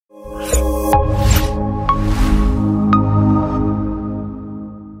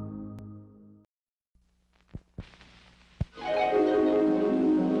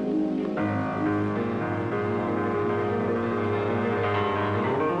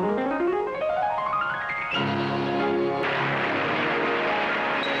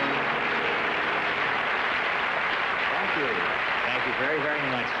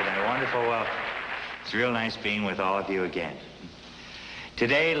wonderful welcome. It's real nice being with all of you again.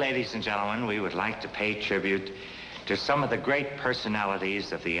 Today, ladies and gentlemen, we would like to pay tribute to some of the great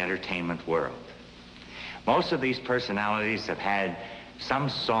personalities of the entertainment world. Most of these personalities have had some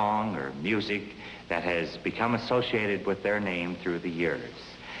song or music that has become associated with their name through the years.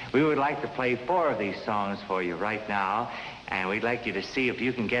 We would like to play 4 of these songs for you right now, and we'd like you to see if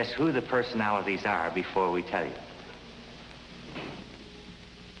you can guess who the personalities are before we tell you.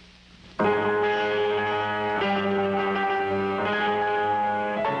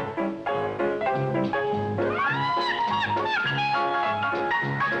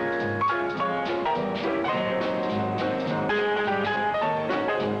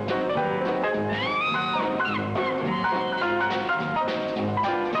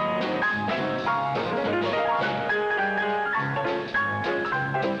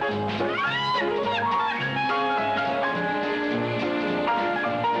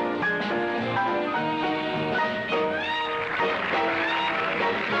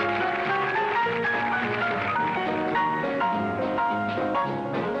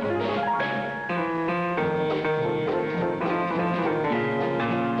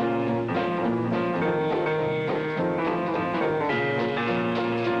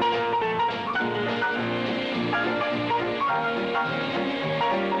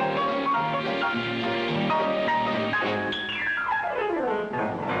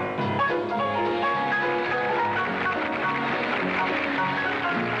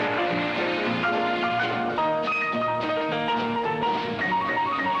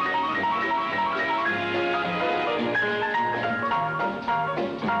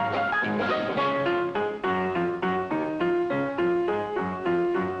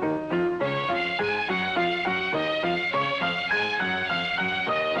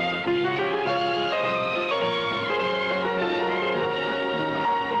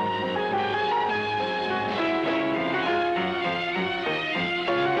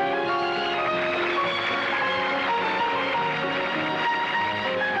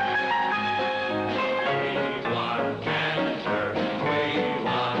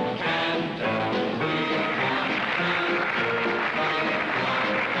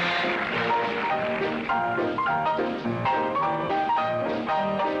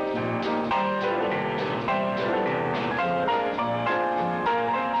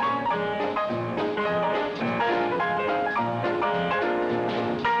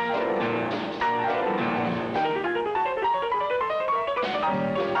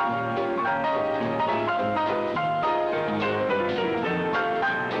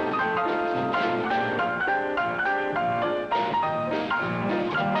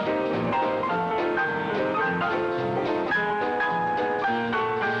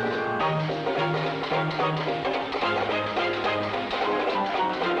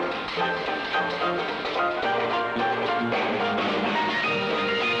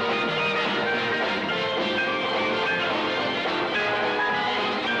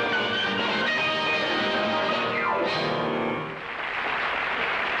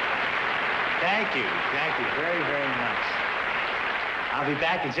 Thank you very, very much. I'll be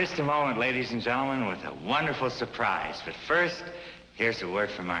back in just a moment, ladies and gentlemen, with a wonderful surprise. But first, here's a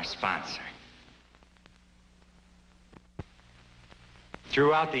word from our sponsor.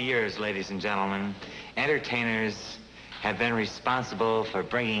 Throughout the years, ladies and gentlemen, entertainers have been responsible for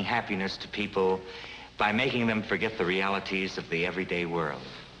bringing happiness to people by making them forget the realities of the everyday world.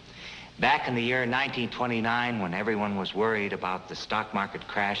 Back in the year 1929, when everyone was worried about the stock market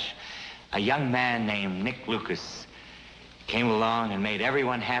crash, a young man named Nick Lucas came along and made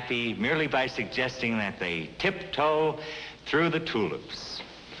everyone happy merely by suggesting that they tiptoe through the tulips.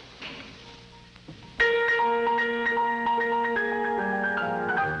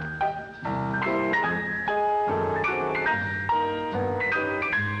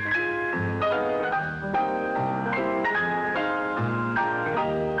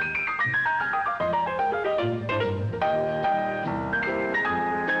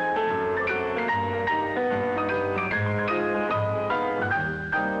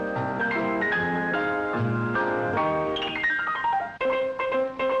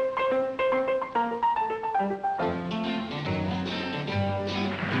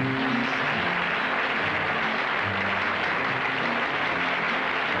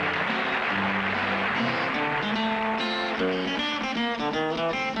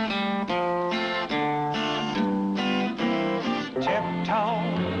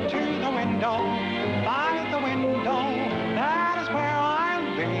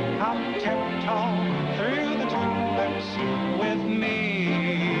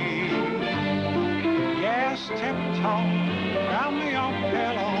 Tiptoe, round me your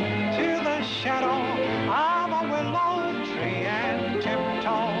pillow,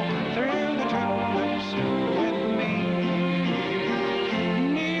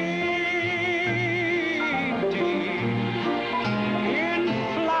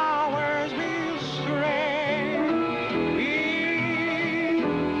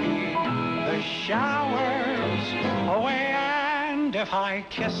 showers away, and if I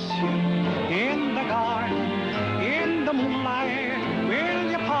kiss you in the garden, in the moonlight,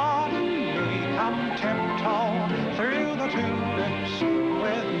 will you pardon me? Come tiptoe through the tulips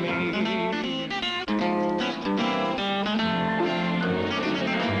with me.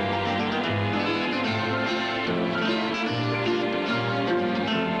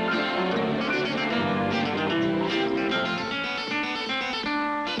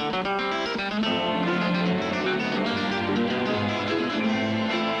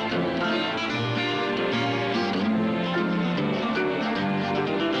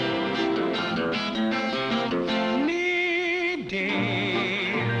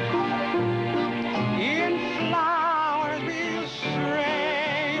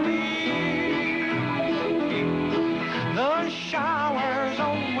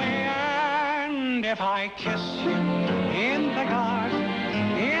 If I kiss you in the garden,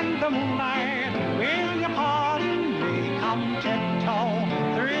 in the moonlight, will you pardon me? Come tiptoe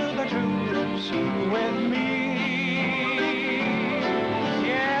through the tulips with me.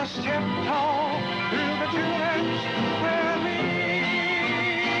 Yes, tiptoe through the tulips with me.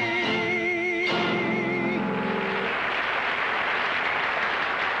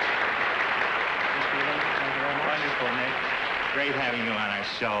 Wonderful, Nick. Great having you on our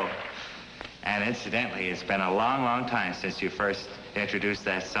show. And incidentally, it's been a long, long time since you first introduced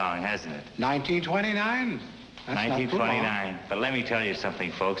that song, hasn't it? 1929. That's 1929. But let me tell you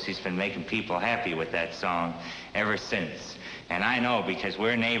something, folks. He's been making people happy with that song ever since. And I know because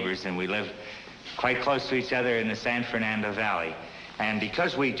we're neighbors and we live quite close to each other in the San Fernando Valley. And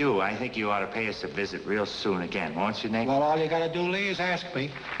because we do, I think you ought to pay us a visit real soon again, won't you, Nick? Well, all you got to do, Lee, is ask me.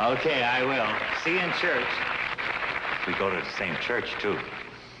 Okay, I will. See you in church. We go to the same church, too.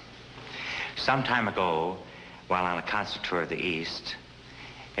 Some time ago, while on a concert tour of the East,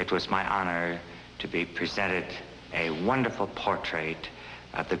 it was my honor to be presented a wonderful portrait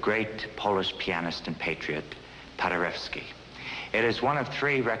of the great Polish pianist and patriot, Paderewski. It is one of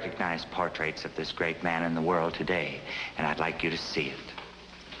 3 recognized portraits of this great man in the world today, and I'd like you to see it.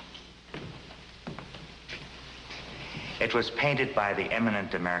 It was painted by the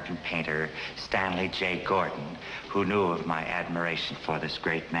eminent American painter, Stanley J. Gordon, who knew of my admiration for this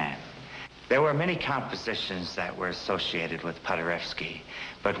great man. There were many compositions that were associated with Paderewski,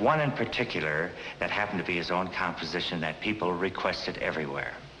 but one in particular that happened to be his own composition that people requested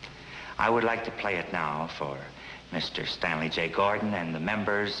everywhere. I would like to play it now for Mr. Stanley J. Gordon and the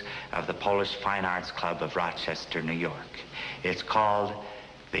members of the Polish Fine Arts Club of Rochester, New York. It's called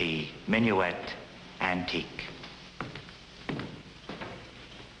the Minuet Antique.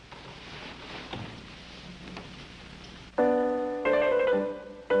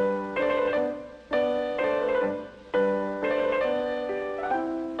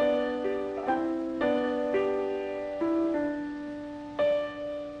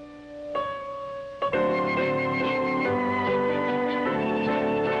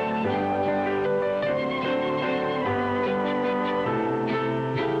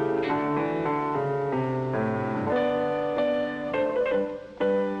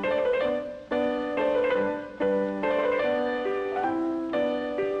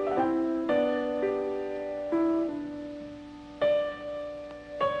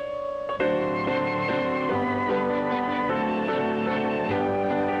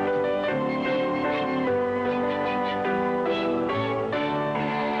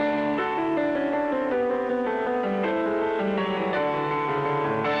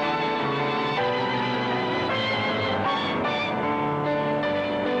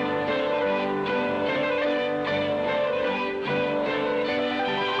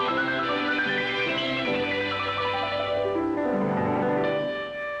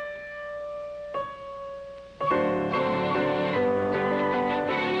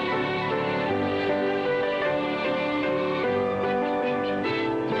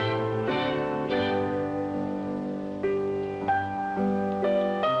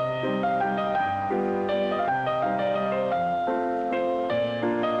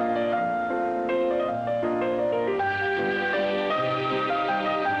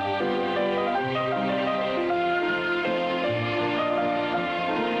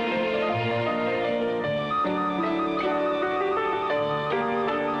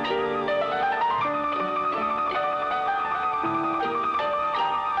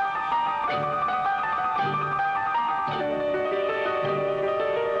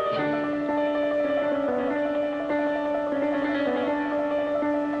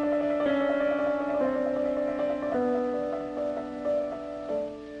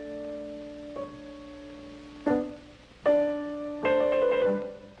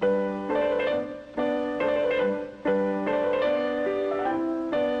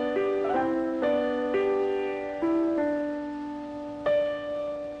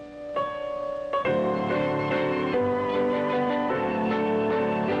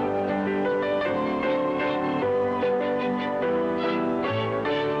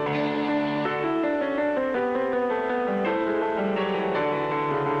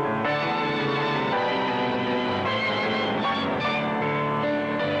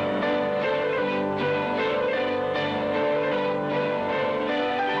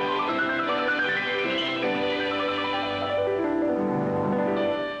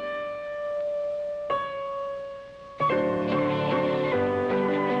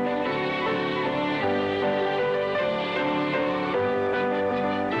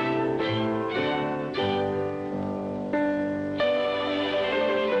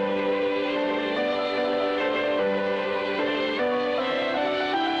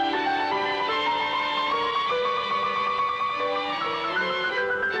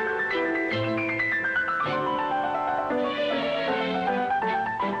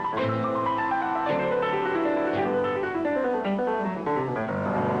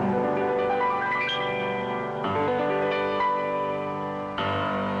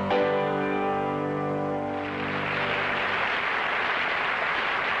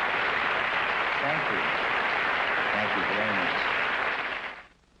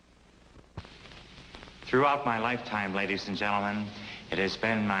 Throughout my lifetime, ladies and gentlemen, it has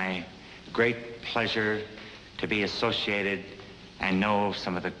been my great pleasure to be associated and know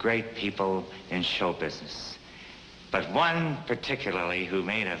some of the great people in show business. But one particularly who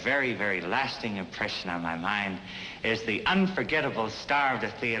made a very, very lasting impression on my mind is the unforgettable star of the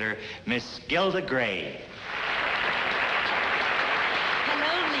theater, Miss Gilda Gray.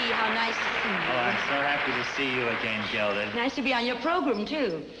 Hello, Lee. How nice to see you. Oh, I'm so happy to see you again, Gilda. Nice to be on your program,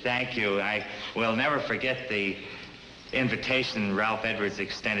 too. Thank you. I will never forget the invitation Ralph Edwards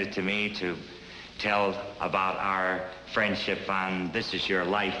extended to me to tell about our friendship on This Is Your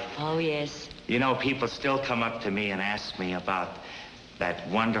Life. Oh, yes. You know, people still come up to me and ask me about that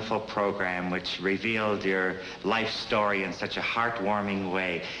wonderful program which revealed your life story in such a heartwarming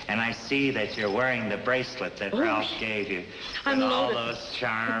way. And I see that you're wearing the bracelet that Ralph gave you. I'm with all loaded. those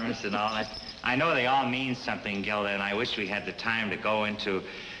charms and all that. I know they all mean something, Gilda, and I wish we had the time to go into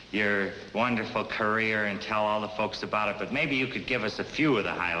your wonderful career and tell all the folks about it, but maybe you could give us a few of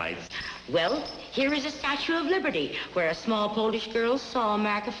the highlights. Well, here is a Statue of Liberty, where a small Polish girl saw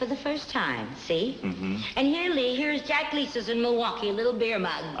America for the first time. See? Mm-hmm. And here, Lee, here's Jack Lisa's in Milwaukee, a little beer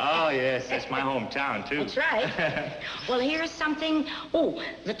mug. Oh, yes, that's my hometown, too. That's right. Well, here's something,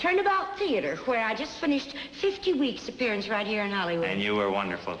 the Turnabout Theater, where I just finished 50 weeks appearance right here in Hollywood. And you were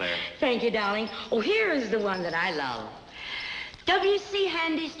wonderful there. Thank you, darling. Oh, here is the one that I love. W.C.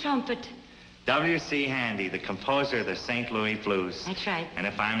 Handy's trumpet. W.C. Handy, the composer of the St. Louis Blues. That's right. And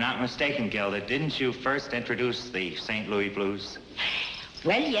if I'm not mistaken, Gilda, didn't you first introduce the St. Louis Blues?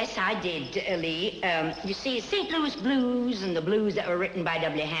 Well, yes, I did, Lee. You see, St. Louis blues and the blues that were written by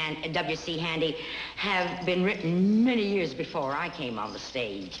W.C. Handy have been written many years before I came on the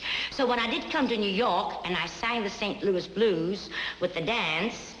stage. So when I did come to New York and I sang the St. Louis blues with the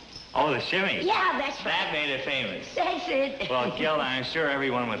dance... Oh, the shimmy. Yeah, that's right. That made it famous. That's it. Well, Gilda, I'm sure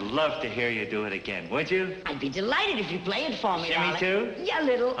everyone would love to hear you do it again, would you? I'd be delighted if you play it for me, Shimmy darling. too? Yeah, a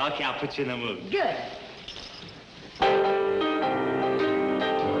little. Okay, I'll put you in the mood. Good.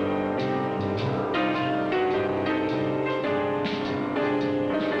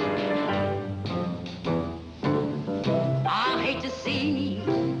 I hate to see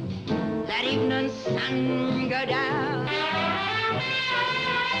that evening sun go down.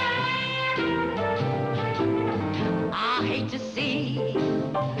 I hate to see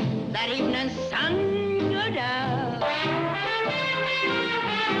that evening sun go down.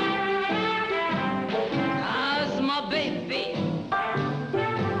 'Cause my baby,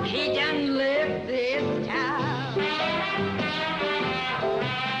 he done left this town.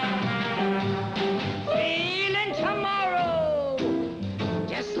 Feeling tomorrow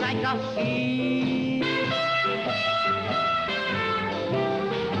just like I feel.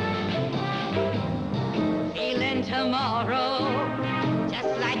 Feeling tomorrow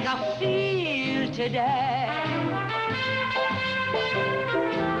just like I feel today.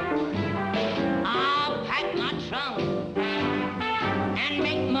 I'll pack my trunk and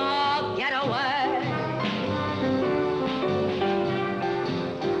make my getaway.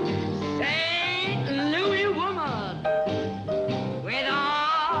 St. Louis woman with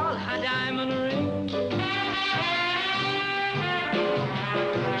all her diamond rings.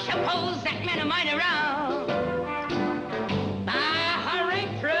 Suppose that man of mine around by her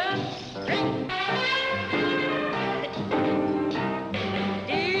apron string.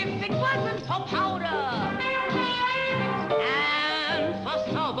 If it wasn't for powder and for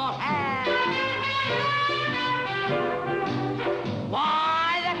snowball hat,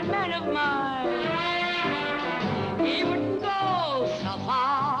 why, that man of mine, he wouldn't go so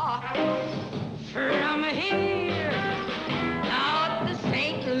far from here. Out the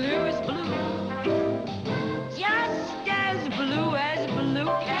St. Louis blue, just as blue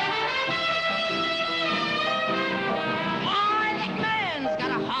can. Why, that man's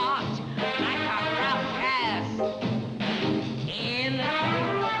got a heart like a rough cast in the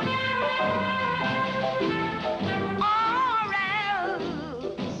or else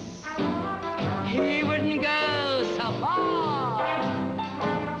he wouldn't go so far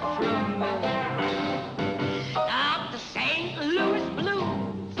from me. Out the St. Louis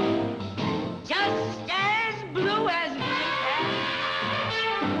blues, just as blue as blue can.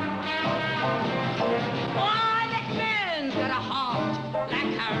 Why, that man's got a heart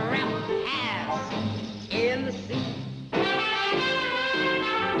like a rough has in the sea.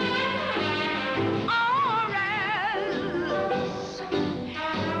 Or else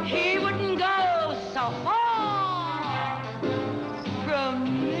he wouldn't go so far from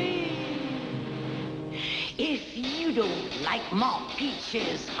me. If you don't like my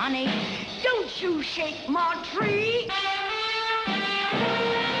peaches, honey, don't you shake my tree.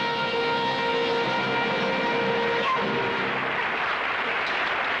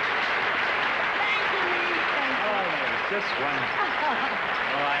 was wonderful.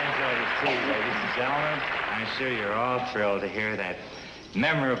 Oh, I enjoyed it too, ladies and gentlemen. I'm sure you're all thrilled to hear that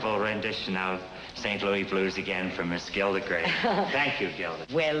memorable rendition of St. Louis Blues again from Miss Gilda Gray. Thank you, Gilda.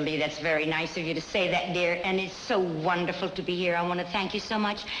 Well, Lee, that's very nice of you to say that, dear, and it's so wonderful to be here. I want to thank you so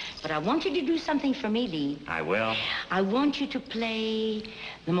much, but I want you to do something for me, Lee. I will. I want you to play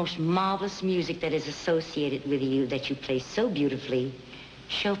the most marvelous music that is associated with you, that you play so beautifully.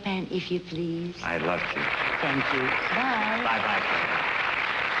 Chopin, if you please. I'd love to. Thank you. Bye. Bye-bye,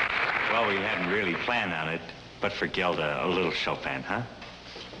 Gilda. Well, we hadn't really planned on it, but for Gilda, a little Chopin, huh?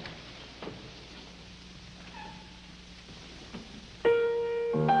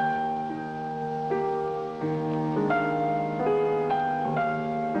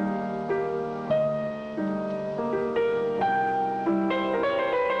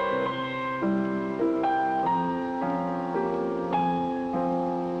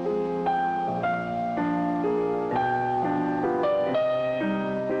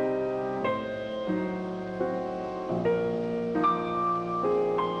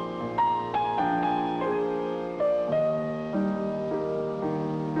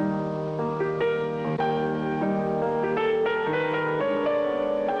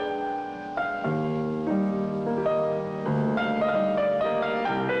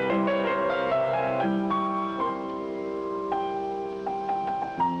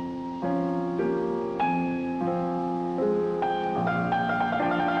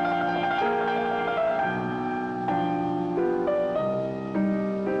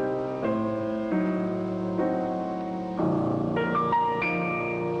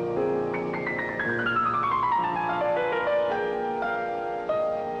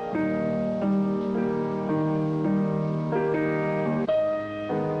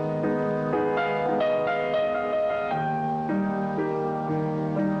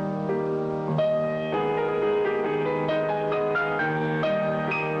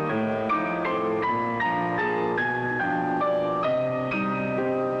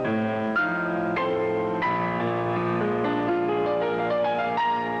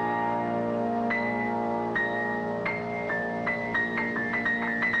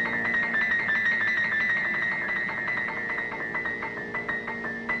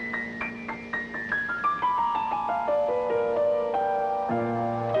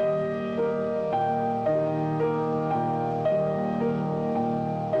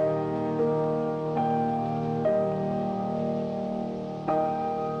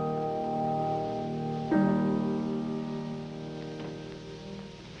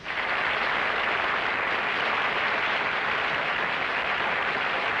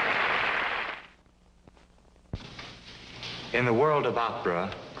 In the world of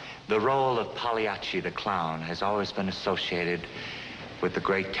opera, the role of Pagliacci the clown has always been associated with the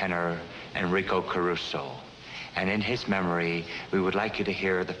great tenor Enrico Caruso. And in his memory, we would like you to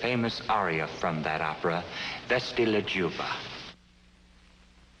hear the famous aria from that opera, Vesti la Giuba.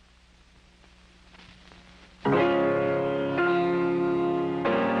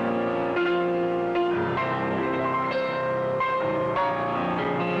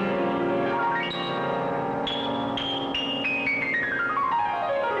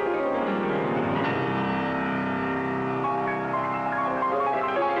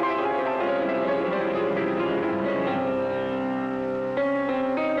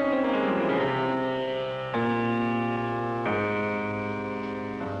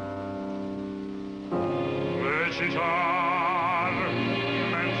 Giuba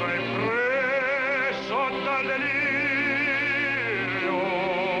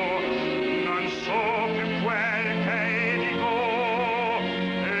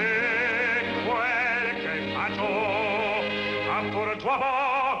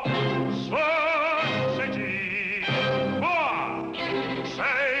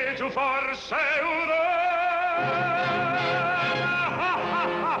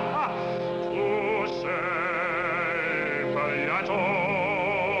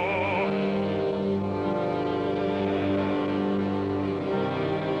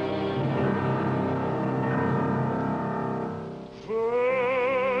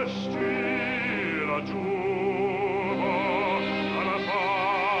alla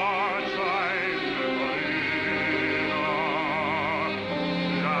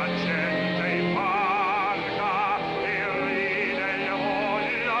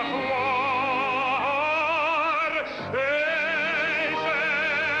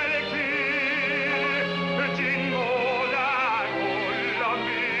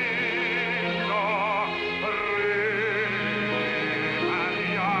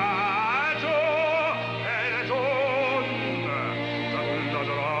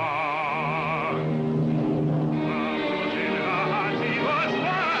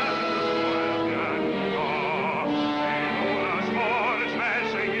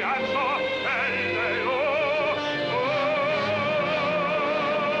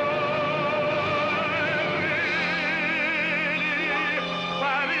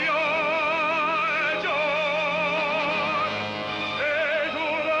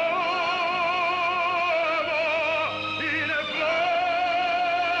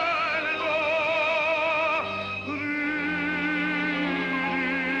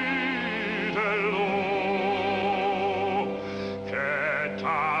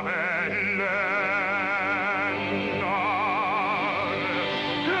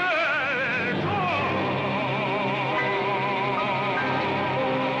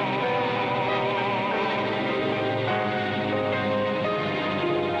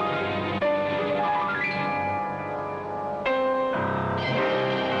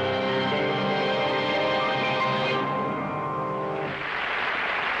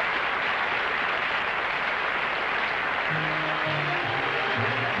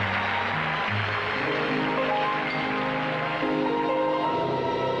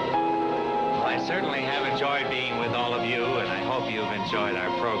Enjoyed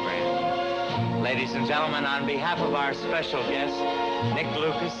our program. Ladies and gentlemen, on behalf of our special guest, Nick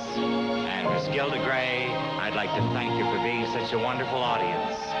Lucas and Miss Gilda Gray, I'd like to thank you for being such a wonderful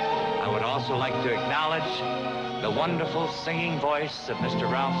audience. I would also like to acknowledge the wonderful singing voice of Mr.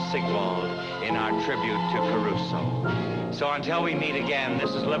 Ralph Sigwald in our tribute to Caruso. So until we meet again, this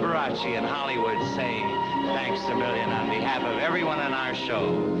is Liberace in Hollywood saying thanks a million on behalf of everyone on our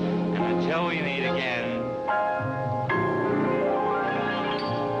show. And until we meet again,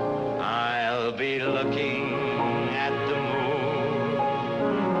 I'll be looking